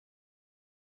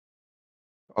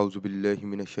أعوذ بالله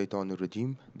من الشيطان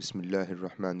الرجيم بسم الله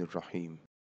الرحمن الرحيم.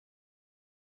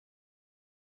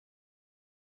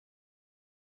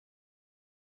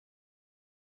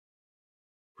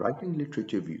 Writing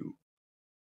literature review,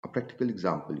 a practical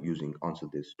example using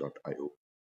answerthis.io.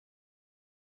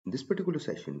 In this particular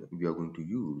session, we are going to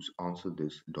use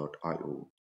answerthis.io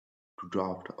to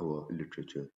draft our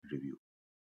literature review.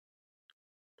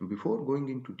 Before going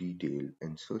into detail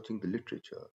and searching the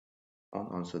literature on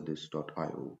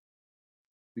answerthis.io,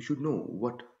 we should know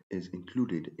what is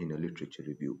included in a literature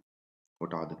review.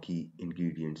 What are the key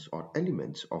ingredients or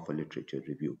elements of a literature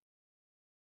review?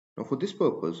 Now, for this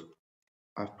purpose,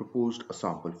 I've proposed a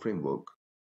sample framework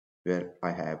where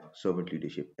I have servant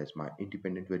leadership as my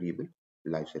independent variable,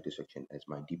 life satisfaction as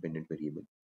my dependent variable,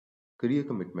 career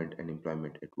commitment and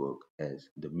employment at work as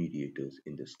the mediators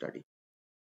in the study.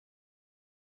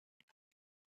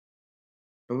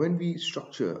 Now, when we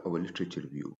structure our literature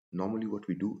review, normally what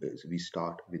we do is we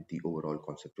start with the overall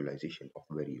conceptualization of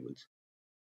variables.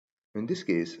 In this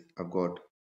case, I've got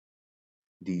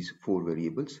these four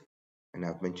variables, and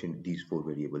I've mentioned these four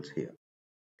variables here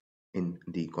in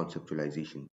the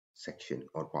conceptualization section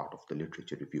or part of the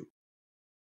literature review.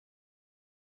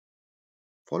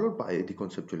 Followed by the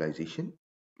conceptualization,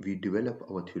 we develop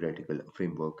our theoretical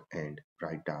framework and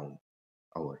write down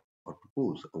our or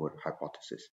propose our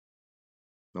hypothesis.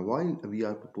 Now, while we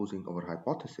are proposing our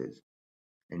hypothesis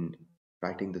and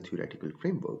writing the theoretical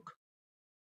framework,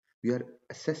 we are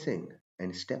assessing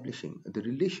and establishing the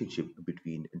relationship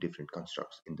between different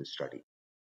constructs in the study.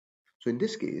 So, in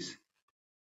this case,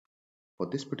 for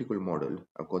this particular model,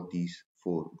 I've got these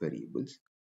four variables.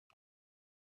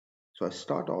 So, I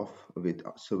start off with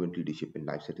servant leadership and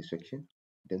life satisfaction,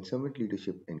 then servant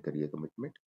leadership and career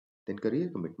commitment, then career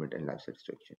commitment and life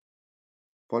satisfaction,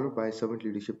 followed by servant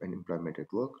leadership and employment at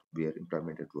work, where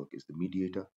employment at work is the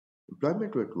mediator,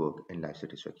 employment at work and life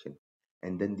satisfaction,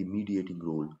 and then the mediating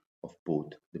role of both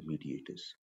the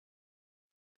mediators.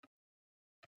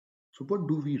 So, what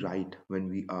do we write when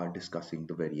we are discussing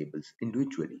the variables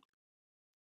individually?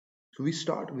 So, we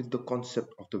start with the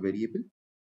concept of the variable,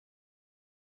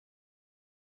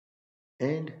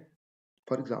 and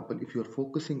for example, if you are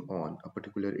focusing on a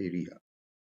particular area,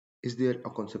 is there a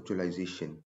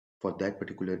conceptualization for that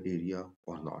particular area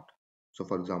or not? So,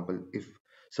 for example, if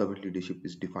servant leadership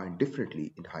is defined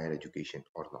differently in higher education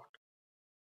or not.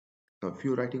 Now, if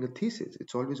you're writing a thesis,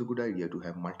 it's always a good idea to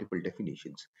have multiple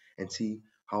definitions and see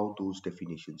how those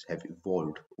definitions have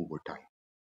evolved over time.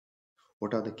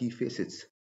 What are the key facets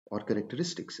or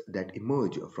characteristics that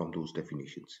emerge from those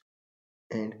definitions?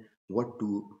 And what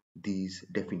do these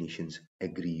definitions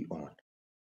agree on?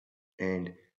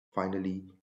 And finally,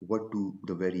 what do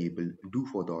the variable do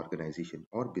for the organization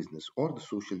or business or the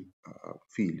social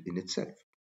field in itself?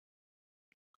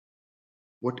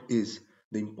 What is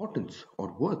the importance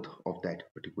or worth of that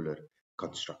particular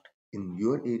construct in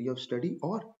your area of study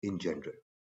or in general?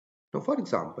 Now, for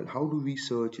example, how do we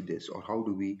search this or how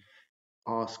do we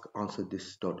ask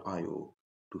answerthis.io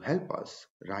to help us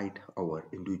write our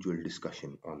individual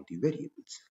discussion on the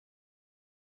variables?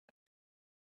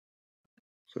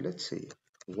 So let's say,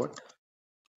 what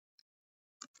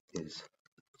is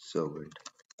servant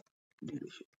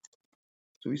leadership?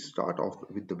 So we start off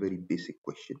with the very basic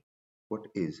question: what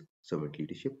is servant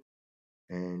leadership?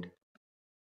 And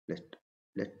let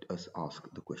let us ask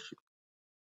the question.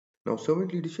 Now,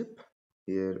 servant leadership,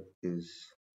 here is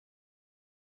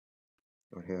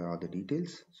here are the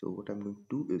details. So what I'm going to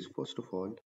do is, first of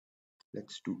all,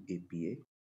 let's do APA.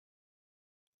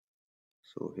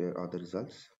 So here are the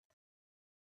results.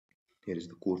 Here is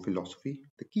the core philosophy,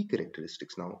 the key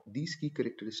characteristics. Now, these key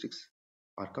characteristics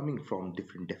are coming from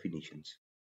different definitions: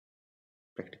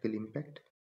 practical impact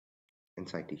and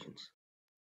citations.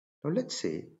 Now,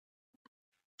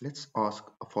 let's ask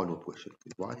a follow-up question.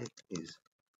 Why is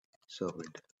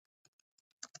servant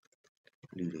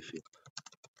leadership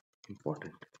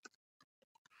important?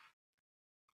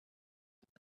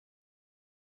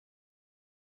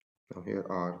 Now, here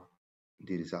are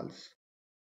the results.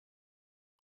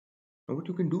 Now, what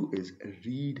you can do is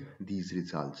read these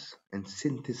results and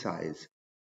synthesize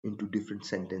into different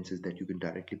sentences that you can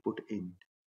directly put in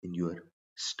your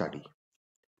study.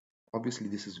 Obviously,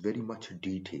 this is very much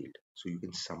detailed, so you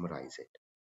can summarize it.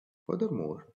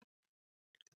 Furthermore,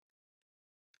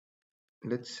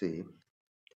 let's say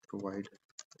provide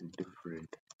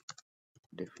different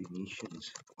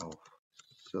definitions of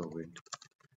servant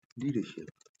leadership.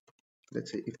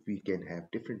 Let's say if we can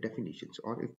have different definitions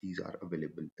or if these are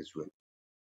available as well.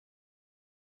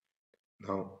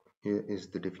 Now, here is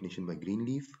the definition by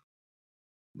Greenleaf.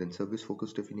 then service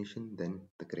focused definition, then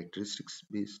the characteristics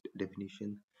based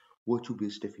definition, virtue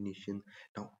based definition.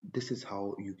 Now, this is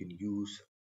how you can use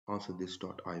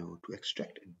answerthis.io to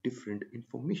extract different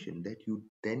information that you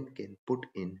then can put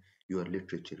in your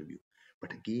literature review.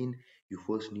 But again, you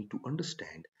first need to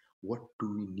understand what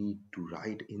do we need to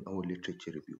write in our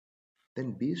literature review.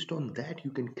 Then, based on that,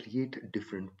 you can create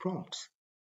different prompts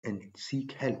and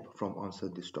seek help from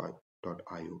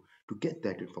answerthis.io to get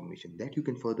that information that you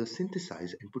can further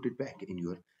synthesize and put it back in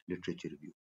your literature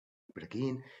review. But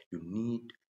again, you need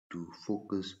to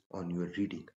focus on your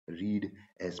reading. Read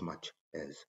as much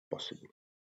as possible.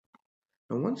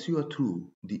 Now, once you are through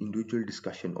the individual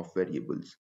discussion of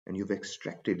variables and you've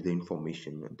extracted the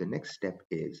information, the next step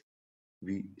is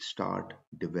we start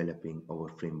developing our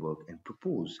framework and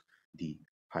propose the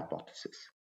hypothesis.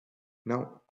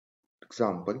 Now,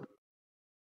 example,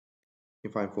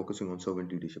 if I'm focusing on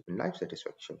servant leadership and life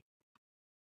satisfaction,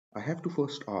 I have to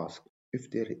first ask if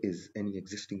there is any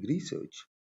existing research.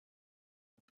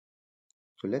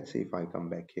 So let's say if I come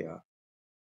back here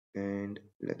and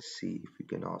let's see if we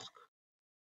can ask,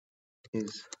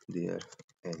 is there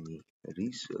any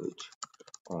research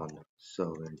on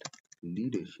servant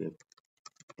leadership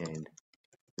and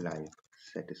life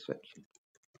satisfaction?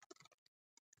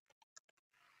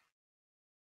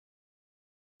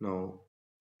 Now,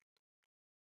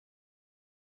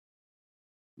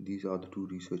 these are the two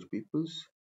research papers.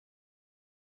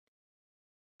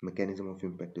 Mechanism of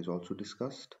impact is also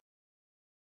discussed.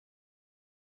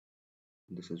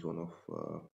 This is one of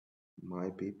my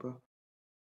paper.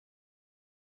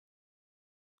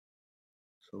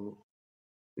 So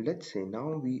let's say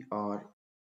now we are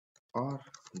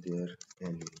there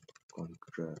any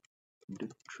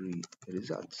contradictory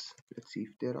results? Let's see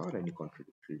if there are any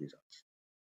contradictory results.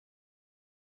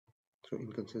 So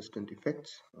inconsistent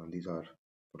effects, these are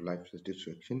for life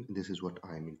satisfaction. This is what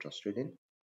I am interested in.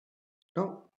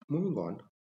 Now, moving on,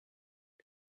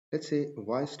 let's say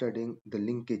why studying the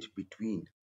linkage between,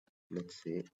 let's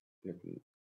say, let me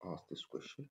ask this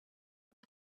question.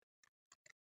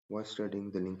 Why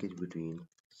studying the linkage between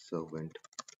servant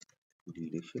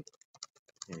leadership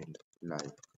and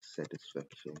life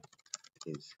satisfaction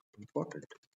is important?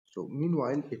 So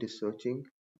meanwhile, it is searching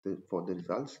for the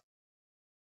results.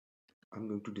 I'm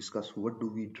going to discuss what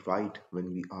do we write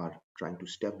when we are trying to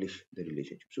establish the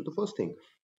relationship. So the first thing,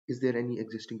 is there any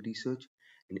existing research?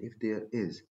 And if there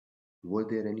is, were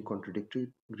there any contradictory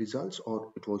results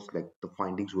or it was like the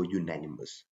findings were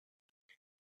unanimous?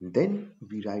 Then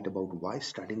we write about why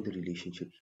studying the relationship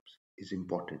is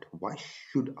important. Why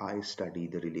should I study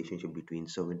the relationship between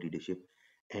servant leadership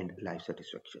and life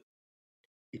satisfaction?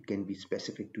 It can be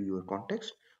specific to your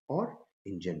context or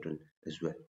in general as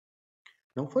well.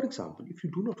 Now, for example, if you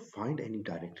do not find any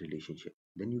direct relationship,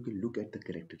 then you can look at the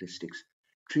characteristics,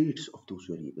 traits of those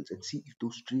variables and see if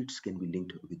those traits can be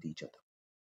linked with each other.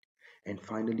 And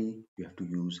finally, you have to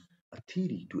use a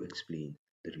theory to explain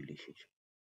the relationship.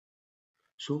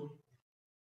 So,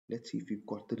 let's see if we've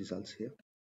got the results here.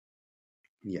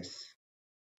 Yes.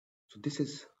 So, this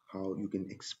is how you can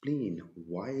explain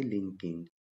why linking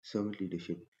servant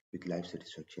leadership with life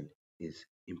satisfaction is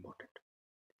important.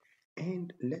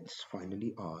 And let's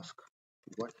finally ask,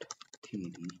 what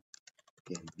theory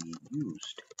can be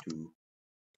used to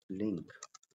link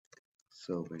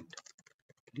servant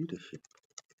leadership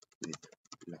with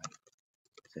life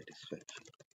satisfaction?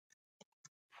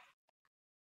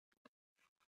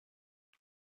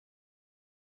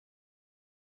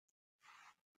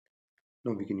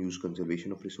 Now we can use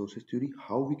conservation of resources theory.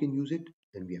 How we can use it?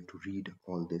 Then we have to read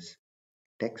all this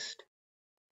text.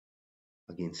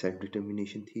 Again,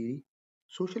 self-determination theory,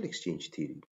 social exchange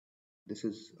theory. This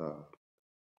is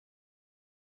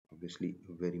obviously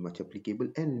very much applicable,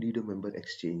 and leader member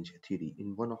exchange theory.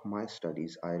 In one of my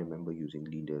studies, I remember using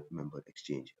leader member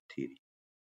exchange theory.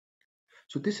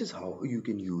 So this is how you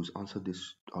can use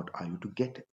answerthis.io to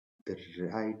get the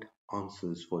right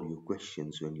answers for your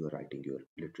questions when you're writing your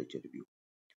literature review.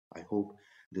 I hope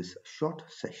this short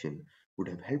session would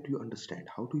have helped you understand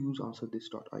how to use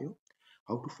answerthis.io,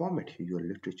 how to format your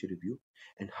literature review,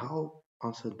 and how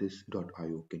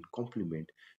answerthis.io can complement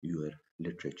your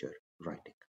literature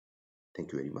writing.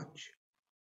 Thank you very much.